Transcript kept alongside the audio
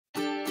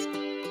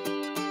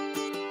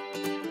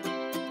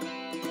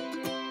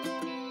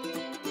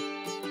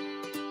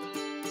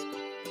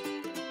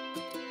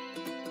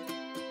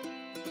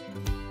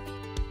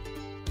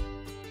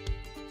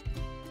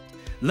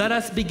Let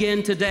us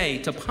begin today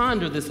to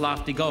ponder this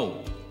lofty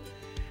goal,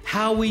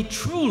 how we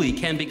truly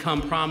can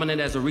become prominent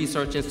as a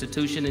research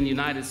institution in the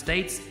United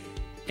States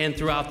and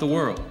throughout the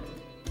world.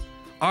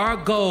 Our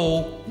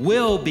goal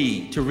will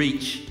be to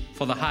reach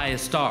for the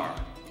highest star.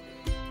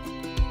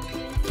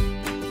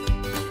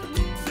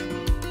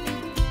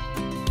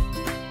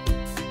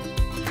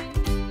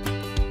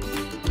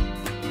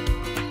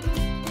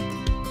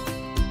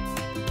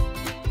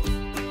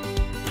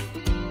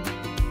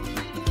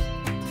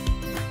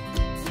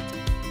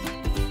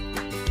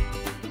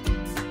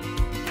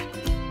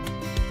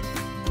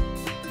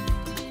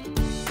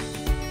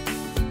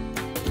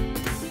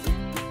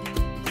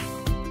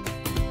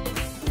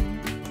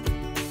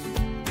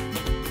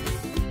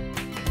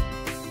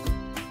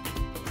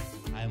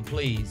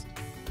 Pleased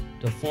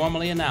to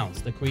formally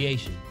announce the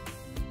creation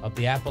of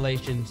the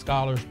Appalachian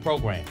Scholars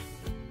Program.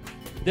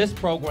 This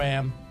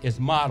program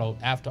is modeled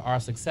after our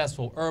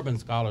successful Urban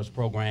Scholars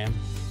Program,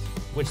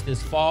 which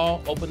this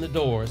fall opened the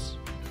doors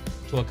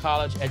to a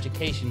college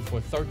education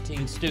for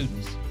 13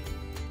 students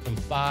from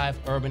 5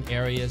 urban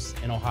areas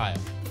in Ohio.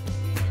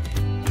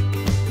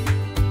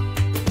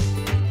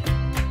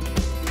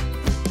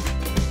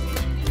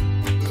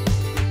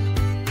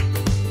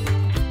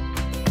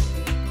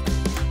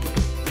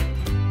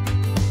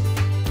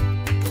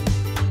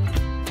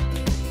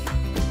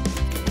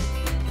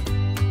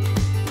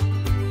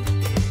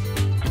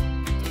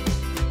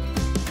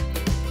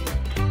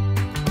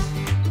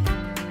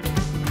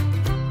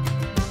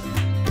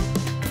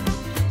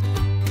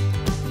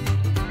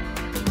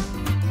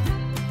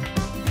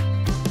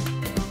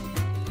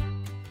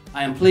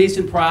 I am pleased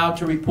and proud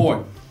to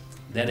report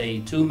that a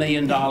 $2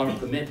 million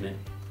commitment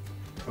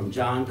from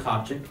John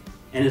Kopchik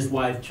and his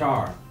wife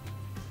Char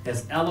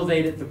has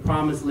elevated the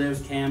Promise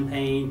Lives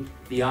campaign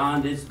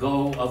beyond its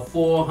goal of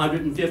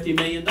 $450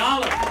 million.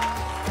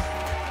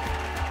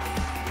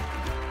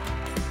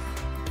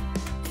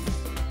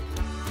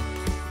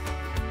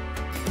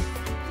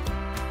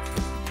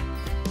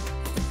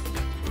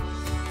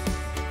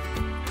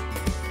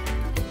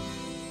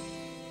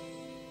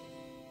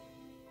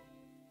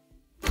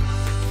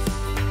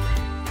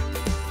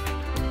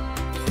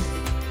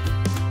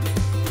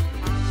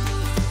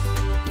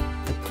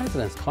 The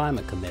President's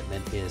climate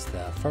commitment is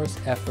the first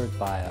effort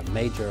by a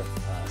major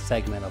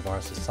segment of our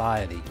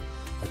society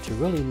to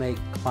really make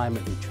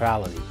climate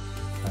neutrality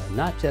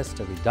not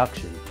just a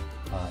reduction,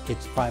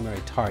 its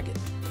primary target.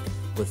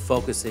 With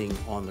focusing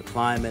on the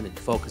climate and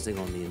focusing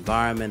on the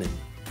environment and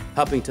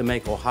helping to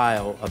make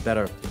Ohio a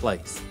better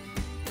place.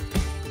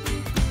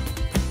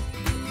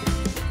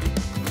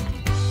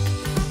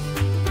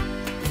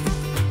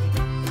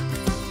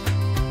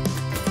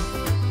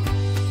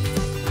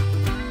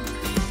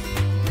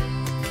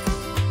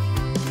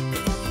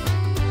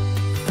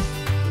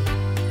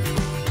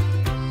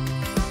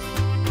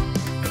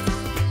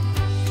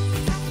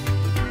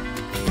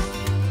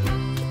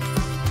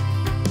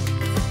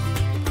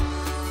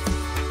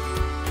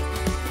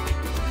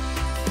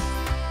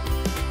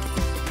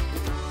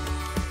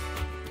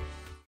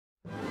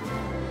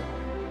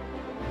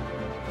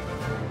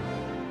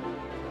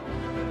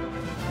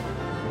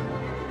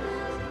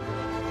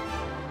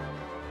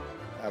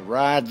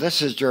 Rod,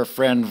 this is your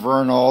friend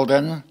Vern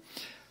Alden.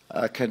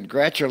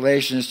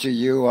 Congratulations to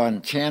you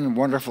on 10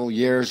 wonderful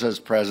years as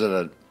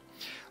president.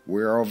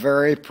 We are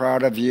very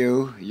proud of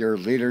you, your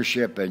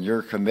leadership, and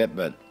your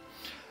commitment.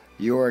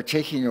 You are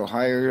taking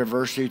Ohio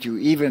University to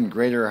even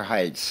greater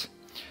heights.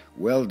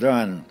 Well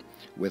done,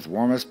 with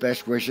warmest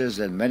best wishes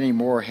and many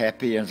more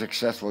happy and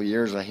successful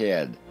years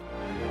ahead.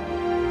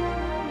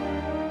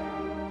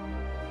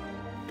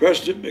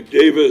 President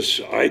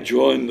McDavis, I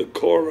join the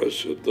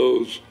chorus of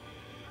those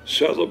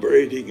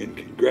celebrating and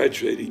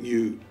congratulating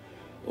you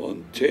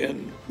on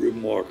 10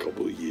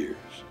 remarkable years.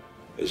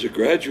 As a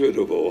graduate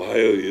of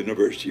Ohio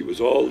University, it was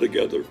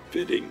altogether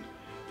fitting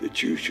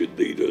that you should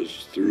lead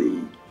us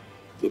through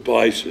the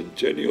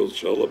bicentennial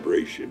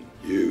celebration.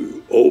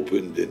 You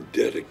opened and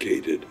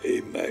dedicated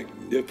a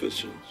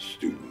magnificent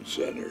student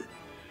center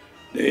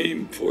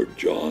named for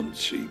John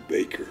C.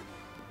 Baker.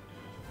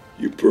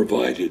 You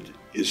provided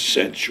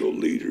essential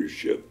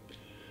leadership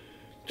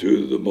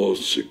to the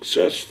most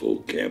successful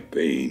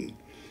campaign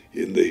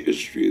in the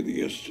history of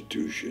the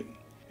institution.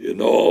 In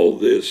all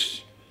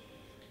this,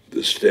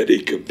 the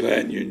steady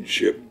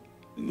companionship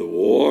and the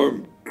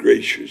warm,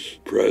 gracious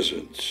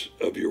presence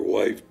of your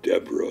wife,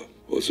 Deborah,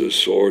 was a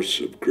source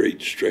of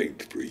great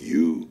strength for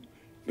you.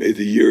 May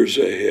the years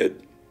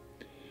ahead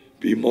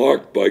be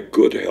marked by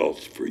good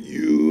health for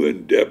you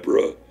and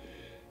Deborah,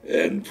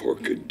 and for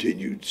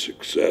continued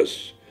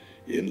success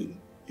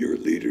in your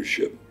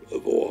leadership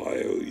of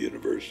Ohio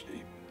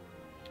University.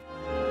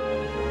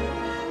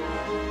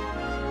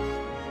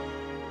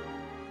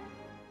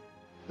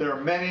 There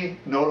are many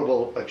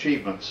notable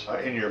achievements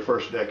in your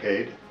first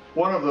decade.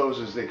 One of those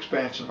is the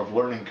expansion of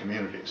learning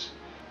communities.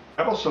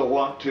 I also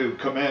want to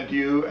commend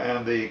you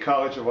and the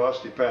College of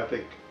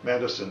Osteopathic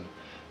Medicine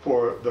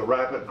for the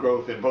rapid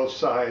growth in both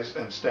size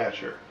and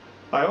stature.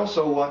 I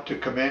also want to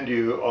commend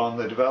you on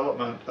the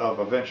development of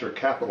a venture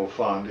capital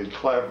fund in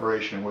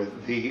collaboration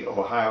with The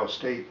Ohio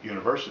State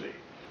University.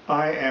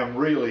 I am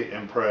really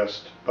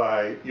impressed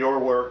by your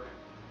work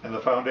and the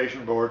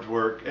Foundation Board's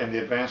work and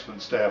the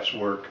advancement staff's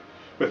work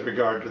with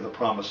regard to the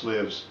Promise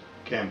Lives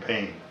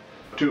campaign.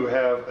 To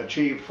have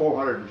achieved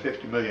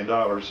 $450 million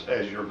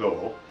as your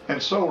goal. And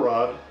so,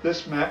 Rod,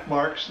 this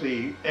marks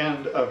the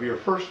end of your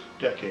first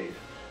decade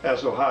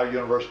as Ohio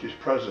University's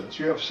president.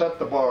 You have set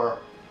the bar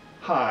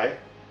high,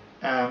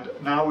 and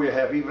now we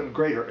have even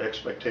greater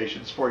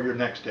expectations for your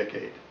next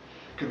decade.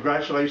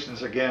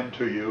 Congratulations again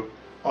to you.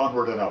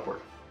 Onward and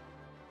upward.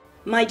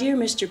 My dear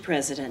Mr.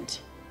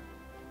 President,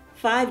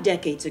 5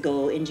 decades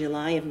ago in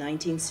July of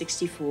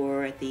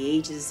 1964, at the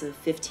ages of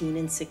 15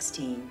 and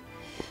 16,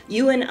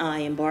 you and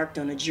I embarked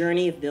on a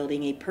journey of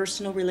building a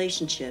personal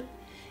relationship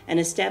and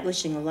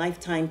establishing a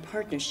lifetime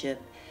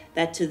partnership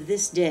that to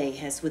this day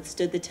has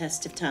withstood the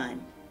test of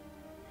time.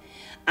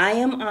 I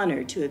am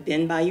honored to have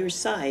been by your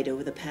side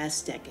over the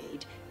past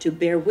decade to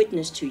bear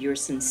witness to your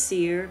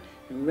sincere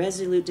and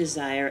resolute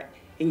desire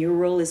in your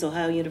role as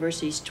Ohio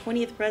University's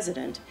 20th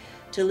president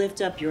to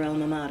lift up your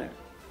alma mater.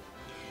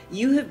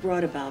 You have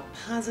brought about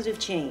positive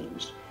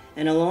change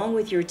and along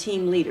with your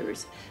team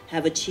leaders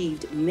have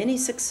achieved many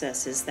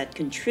successes that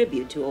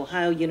contribute to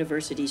Ohio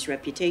University's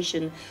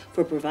reputation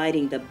for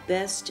providing the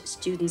best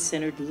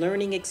student-centered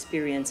learning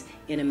experience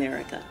in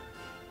America.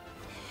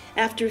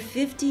 After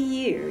 50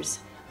 years,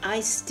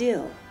 I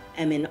still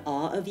am in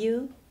awe of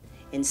you,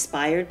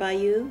 inspired by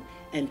you,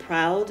 and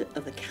proud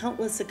of the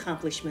countless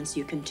accomplishments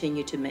you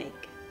continue to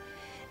make.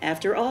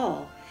 After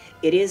all,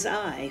 it is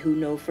I who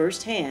know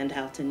firsthand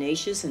how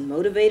tenacious and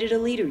motivated a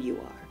leader you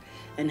are,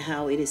 and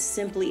how it is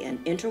simply an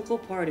integral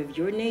part of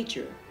your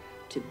nature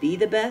to be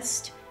the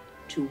best,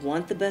 to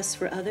want the best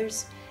for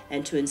others,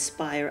 and to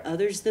inspire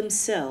others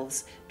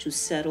themselves to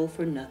settle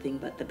for nothing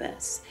but the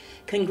best.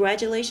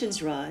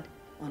 Congratulations, Rod,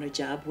 on a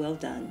job well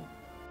done.